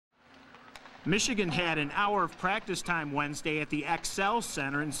Michigan had an hour of practice time Wednesday at the Xcel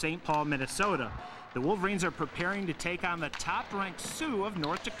Center in St. Paul, Minnesota. The Wolverines are preparing to take on the top-ranked Sioux of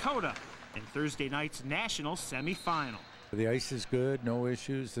North Dakota in Thursday night's national semifinal. The ice is good, no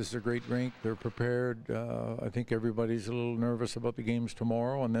issues. This is a great rink. They're prepared. I think everybody's a little nervous about the games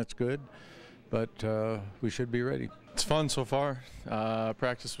tomorrow, and that's good. But we should be ready. It's fun so far.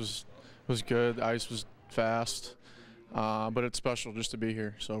 Practice was good. The ice was fast, but it's special just to be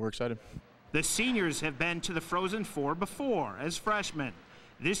here, so we're excited. The seniors have been to the Frozen Four before as freshmen.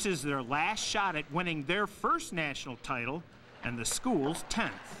 This is their last shot at winning their first national title and the school's 10th.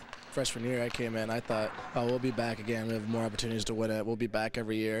 Freshman year I came in, I thought, oh, we'll be back again. We have more opportunities to win it. We'll be back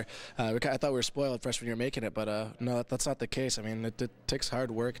every year. I thought we were spoiled freshman year making it, but no, that's not the case. I mean, it takes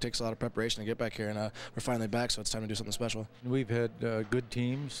hard work. It takes a lot of preparation to get back here, and we're finally back, so it's time to do something special. We've had good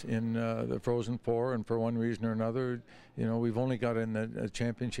teams in the Frozen Four, and for one reason or another, you know, we've only got in a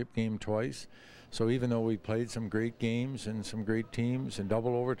championship game twice. So even though we played some great games and some great teams and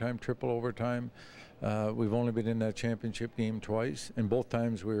double overtime, triple overtime, we've only been in that championship game twice, and both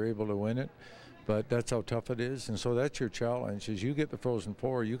times we were able to win it. But that's how tough it is, and so that's your challenge. As you get the Frozen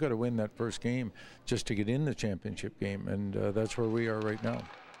Four, you got to win that first game just to get in the championship game, and that's where we are right now.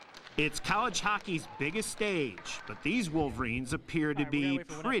 It's college hockey's biggest stage, but these Wolverines appear to be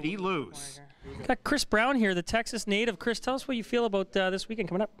pretty loose. Got Chris Brown here, the Texas native. Chris, tell us what you feel about this weekend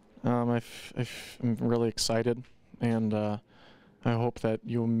coming up. I'm really excited, and I hope that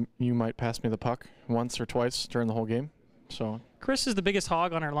you might pass me the puck once or twice during the whole game. So Chris is the biggest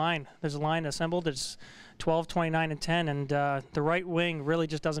hog on our line. There's a line assembled. It's 12, 29, and 10, and the right wing really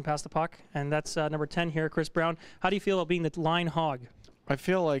just doesn't pass the puck, and that's number 10 here, Chris Brown. How do you feel about being the line hog? I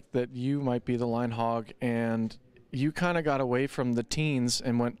feel like that you might be the line hog, and you kind of got away from the teens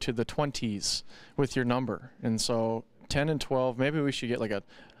and went to the 20s with your number, and so 10 and 12, maybe we should get like a,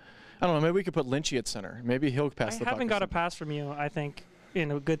 I don't know, maybe we could put Lynchy at center. Maybe he'll pass the puck. I haven't got a pass from you, I think,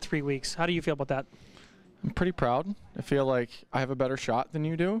 in a good 3 weeks. How do you feel about that? I'm pretty proud. I feel like I have a better shot than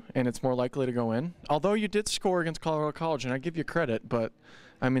you do, and it's more likely to go in. Although you did score against Colorado College, and I give you credit, but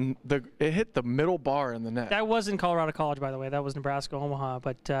I mean, it hit the middle bar in the net. That wasn't Colorado College, by the way. That was Nebraska Omaha,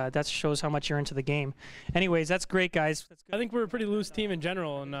 but that shows how much you're into the game. Anyways, that's great, guys. That's good. I think we're a pretty loose team in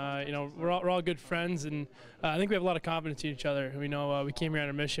general, and you know, we're all good friends, and I think we have a lot of confidence in each other. We know we came here on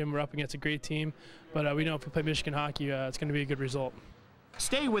a mission. We're up against a great team, but we know if we play Michigan hockey, it's going to be a good result.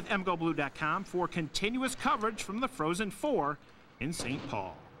 Stay with mgoblue.com for continuous coverage from the Frozen Four in St.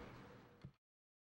 Paul.